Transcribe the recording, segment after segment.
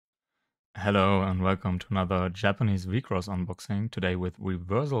Hello and welcome to another Japanese Wixoss unboxing. Today with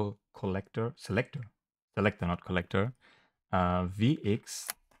Reversal Selector, not Collector,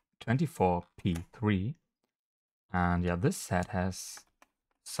 WX24P3. And yeah, this set has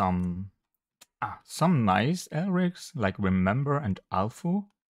some nice Elrics like Remember and Alfu.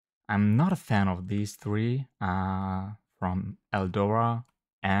 I'm not a fan of these three from Eldora,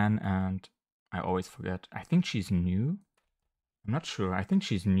 Anne, and I always forget. I think she's new. I'm not sure. I think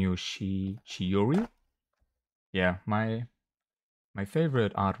she's new. Shiori. Yeah, my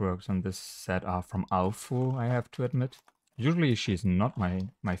favorite artworks on this set are from Alfu, I have to admit. Usually she's not my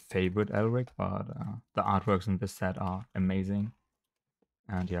favorite Elric, but the artworks in this set are amazing.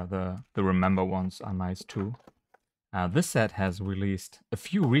 And yeah, the Remember ones are nice too. This set has released a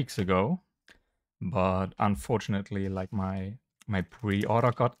few weeks ago, but unfortunately, like my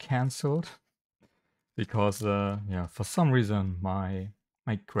pre-order got cancelled because yeah, for some reason my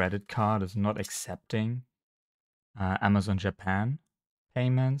credit card is not accepting Amazon Japan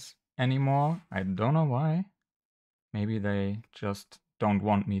payments anymore. I don't know why. Maybe they just don't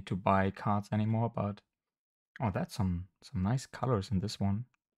want me to buy cards anymore, but oh, that's some nice colors in this one.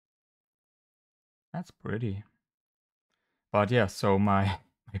 That's pretty. But yeah, so my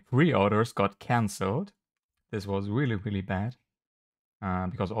pre-orders got cancelled. This was really bad.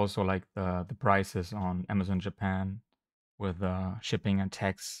 Because also like the prices on Amazon Japan with shipping and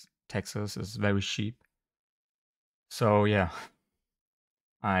taxes is very cheap. So yeah,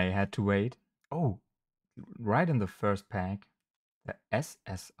 I had to wait. Oh, right in the first pack, the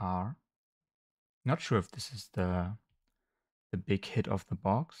SSR. Not sure if this is the big hit of the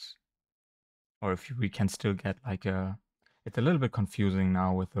box, or if we can still get like a. It's a little bit confusing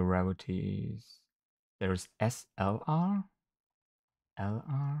now with the rarities. There's SLR,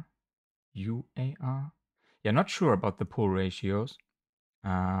 LR, UAR. Yeah, not sure about the pull ratios.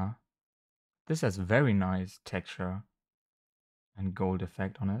 This has very nice texture and gold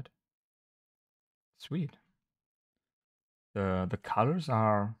effect on it. Sweet. The colors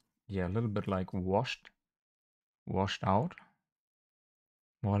are, yeah, a little bit like washed out.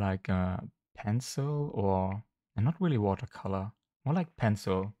 More like a pencil or and not really watercolor. More like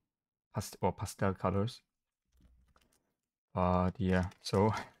pencil or pastel colors. But yeah,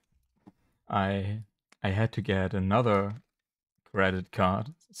 so I had to get another credit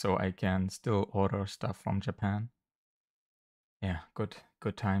card so I can still order stuff from Japan. Yeah, good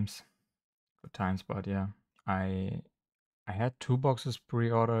times. Good times, but yeah. I had 2 boxes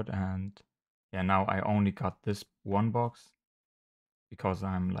pre-ordered and yeah, now I only got this one box because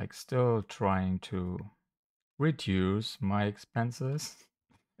I'm like still trying to reduce my expenses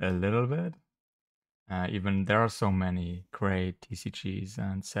a little bit. Even there are so many great TCGs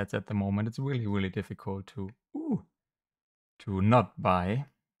and sets at the moment, it's really difficult to not buy.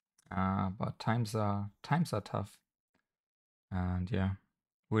 But times are tough, and yeah,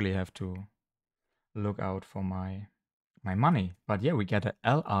 really have to look out for my money. But yeah, we get a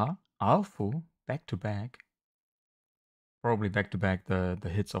LR Alfu back to back. Probably back to back the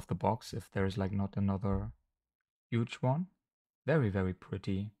hits of the box if there's like not another huge one. Very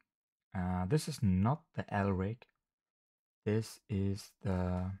pretty. This is not the Elric. This is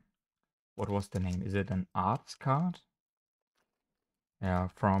the, what was the name? Is it an arts card? Yeah,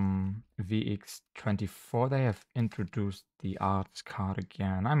 from WX24 they have introduced the arts card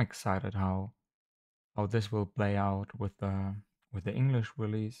again. I'm excited how this will play out with the English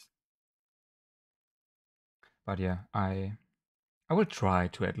release. But yeah, I will try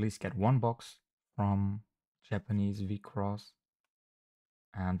to at least get one box from Japanese Wixoss,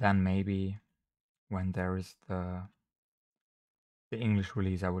 and then maybe when there is the English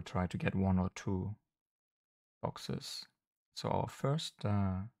release, I will try to get 1 or 2 boxes. So our first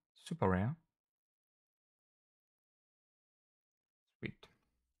super rare. Sweet.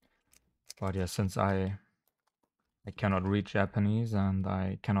 But yeah, since I cannot read Japanese and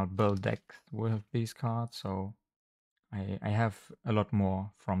I cannot build decks with these cards, so I have a lot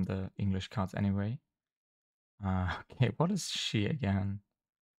more from the English cards anyway. Okay, what is she again?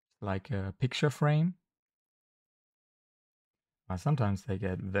 Like a picture frame? Sometimes they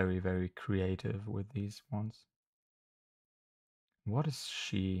get very creative with these ones. What is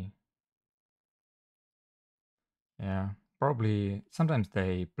she? Yeah, probably sometimes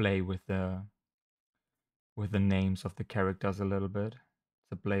they play with the names of the characters a little bit.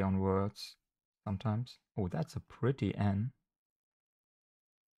 It's a play on words sometimes. Oh, that's a pretty N.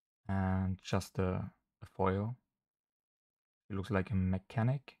 And just a foil. It looks like a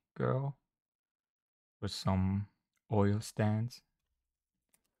mechanic girl with some oil stands.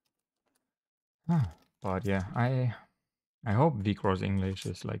 But yeah, I hope Wixoss English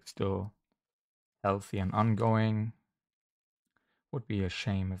is like still healthy and ongoing. Would be a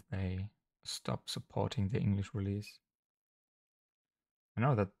shame if they stop supporting the English release. I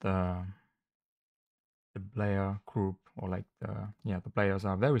know that the player group, or like the players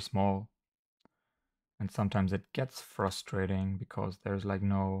are very small, and sometimes it gets frustrating because there's like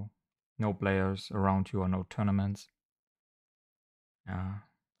no players around you or no tournaments.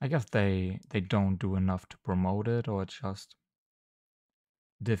 I guess they don't do enough to promote it, or it's just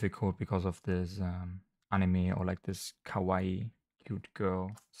difficult because of this anime or like this kawaii cute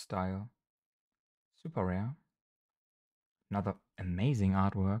girl style. Super rare. Another amazing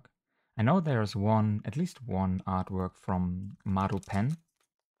artwork. I know there's at least one artwork from Maru Pen.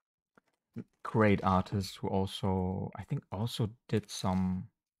 Great artist who also, I think, also did some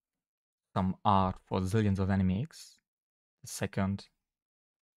art for Zillions of Anime X, the second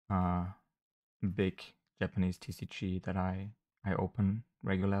big Japanese TCG that I open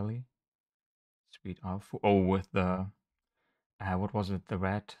regularly. Sweet Alpha. Oh, with the what was it? The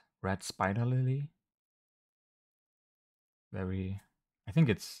red spider lily. Very. I think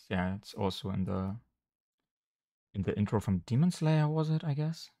it's it's also in the intro from Demon Slayer, was it? I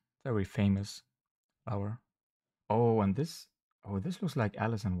guess. Very famous flower. Oh, and this. Oh, this looks like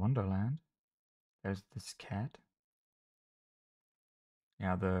Alice in Wonderland. There's this cat.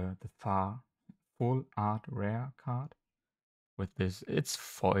 Yeah, the far full art rare card with this. It's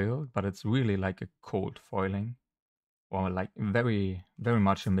foiled, but it's really like a cold foiling, or like very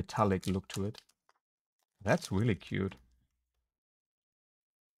much a metallic look to it. That's really cute.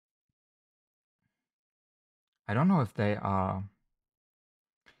 I don't know if they are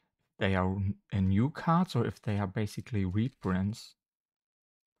new cards or if they are basically reprints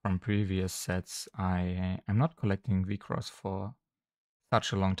from previous sets. I'm not collecting Wixoss for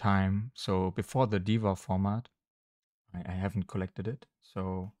such a long time, so before the Diva format, I haven't collected it.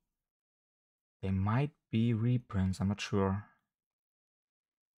 So they might be reprints. I'm not sure.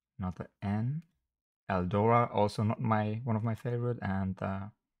 Another N. Eldora, also not one of my favorite, and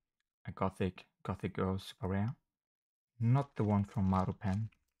a Gothic Girl super rare. Not the one from Marupen.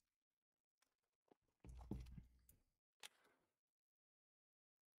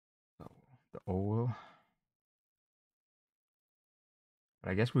 So the owl.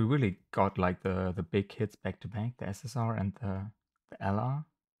 But I guess we really got like the big hits back to back, the SSR and the LR.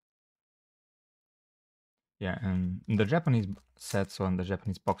 Yeah, and in the Japanese sets or in the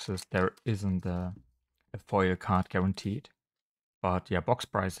Japanese boxes, there isn't a foil card guaranteed. But yeah, box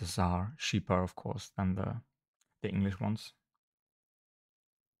prices are cheaper, of course, than the English ones.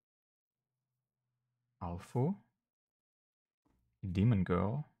 Alfu. Demon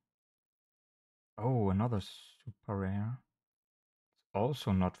Girl. Oh, another super rare. It's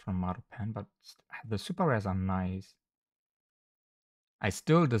also not from Marupen, but the super rares are nice. I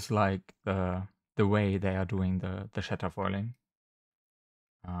still dislike the way they are doing the shatter foiling.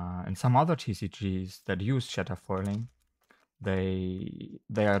 And some other TCGs that use shatter foiling, they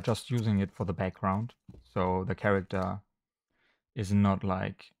are just using it for the background, so the character is not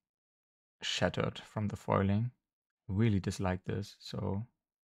like shattered from the foiling. Really dislike this. So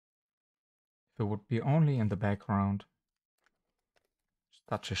if it would be only in the background,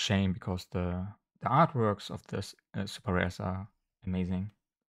 such a shame because the artworks of this super rares are amazing.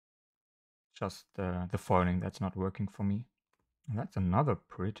 Just the foiling that's not working for me. And that's another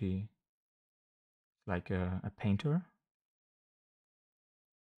pretty, like a painter.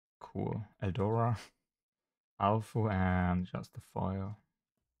 Cool. Eldora, Alpha, and just the foil.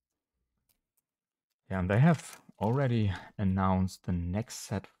 Yeah, and they have already announced the next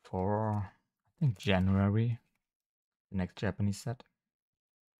set for, I think, January. The next Japanese set.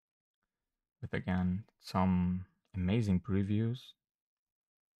 With again some amazing previews.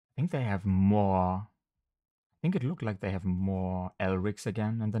 I think they have more. I think it looked like they have more Elrics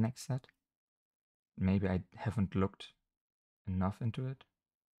again in the next set. Maybe I haven't looked enough into it.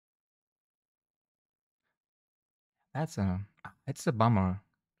 It's a bummer.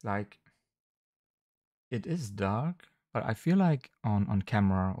 Like, it is dark, but I feel like on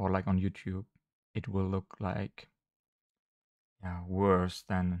camera or like on YouTube, it will look like worse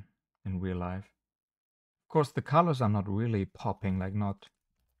than in real life. Of course, the colors are not really popping, like not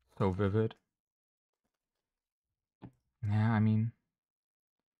so vivid. Yeah, I mean,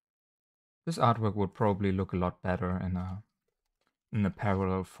 this artwork would probably look a lot better in a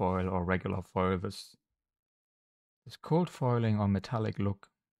parallel foil or regular foil. This cold foiling or metallic look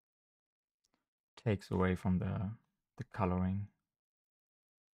takes away from the coloring.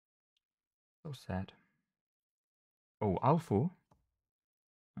 So sad. Oh, Alfu.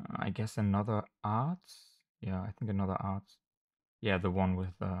 I guess another arts. Yeah, I think another arts. Yeah, the one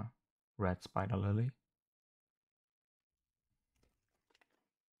with red spider lily.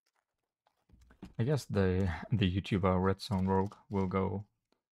 I guess the YouTuber Redstone Rogue will go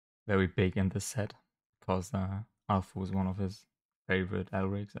very big in this set because Alpha is one of his favorite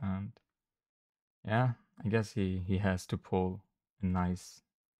Elrics, and yeah, I guess he has to pull a nice.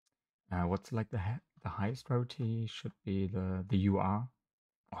 What's like the highest rarity should be the UR.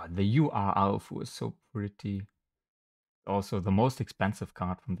 Oh, the UR Alpha is so pretty. Also, the most expensive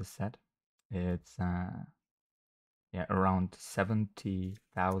card from the set. It's yeah, around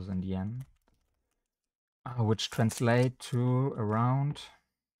 70,000 yen, which translate to around,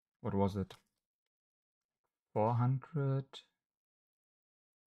 what was it, 400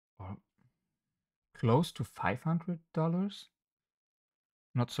 or close to $500.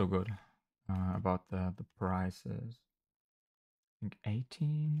 Not so good about the prices. I think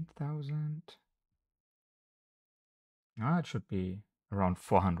 18,000. It should be around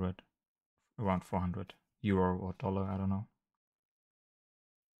 400, around 400 euro or dollar. I don't know.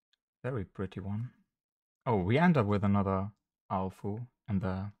 Very pretty one. Oh, we end up with another Alfu and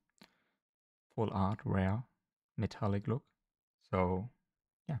the full art rare metallic look. So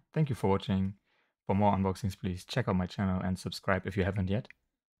yeah, thank you for watching. For more unboxings, please check out my channel and subscribe if you haven't yet.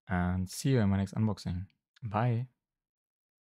 And see you in my next unboxing. Bye.